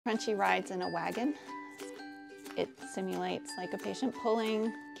Crunchee rides in a wagon. It simulates like a patient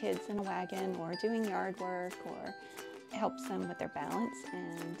pulling kids in a wagon or doing yard work, or helps them with their balance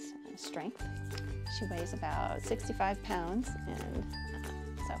and strength. She weighs about 65 pounds, and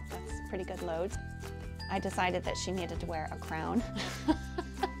so that's a pretty good load. I decided that she needed to wear a crown.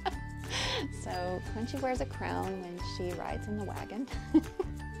 So Crunchee wears a crown when she rides in the wagon.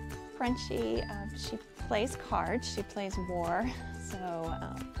 Crunchee, she plays cards, she plays war, so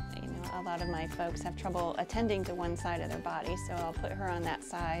you know, a lot of my folks have trouble attending to one side of their body, so I'll put her on that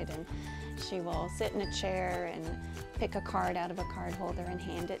side, and she will sit in a chair and pick a card out of a card holder and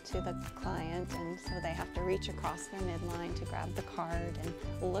hand it to the client, and so they have to reach across their midline to grab the card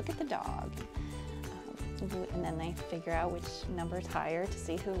and look at the dog. And then they figure out which number is higher to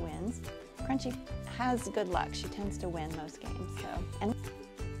see who wins. Crunchee has good luck. She tends to win most games. And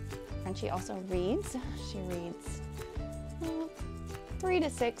Crunchee also reads. She reads 3 to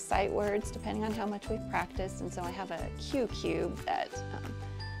 6 sight words, depending on how much we've practiced. And so I have a cue cube that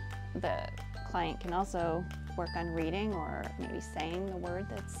the client can also work on reading, or maybe saying the word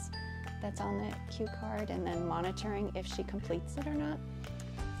that's on the cue card, and then monitoring if she completes it or not.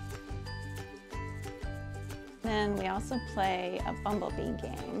 Then we also play a bumblebee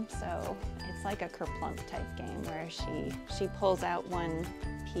game, so it's like a kerplunk type game where she pulls out one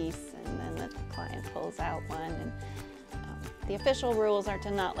piece and then the client pulls out one. And the official rules are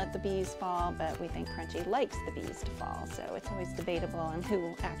to not let the bees fall, but we think Crunchee likes the bees to fall, so it's always debatable on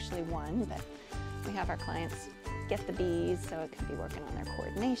who actually won. But we have our clients get the bees, so it could be working on their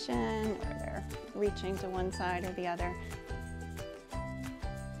coordination, or they're reaching to one side or the other.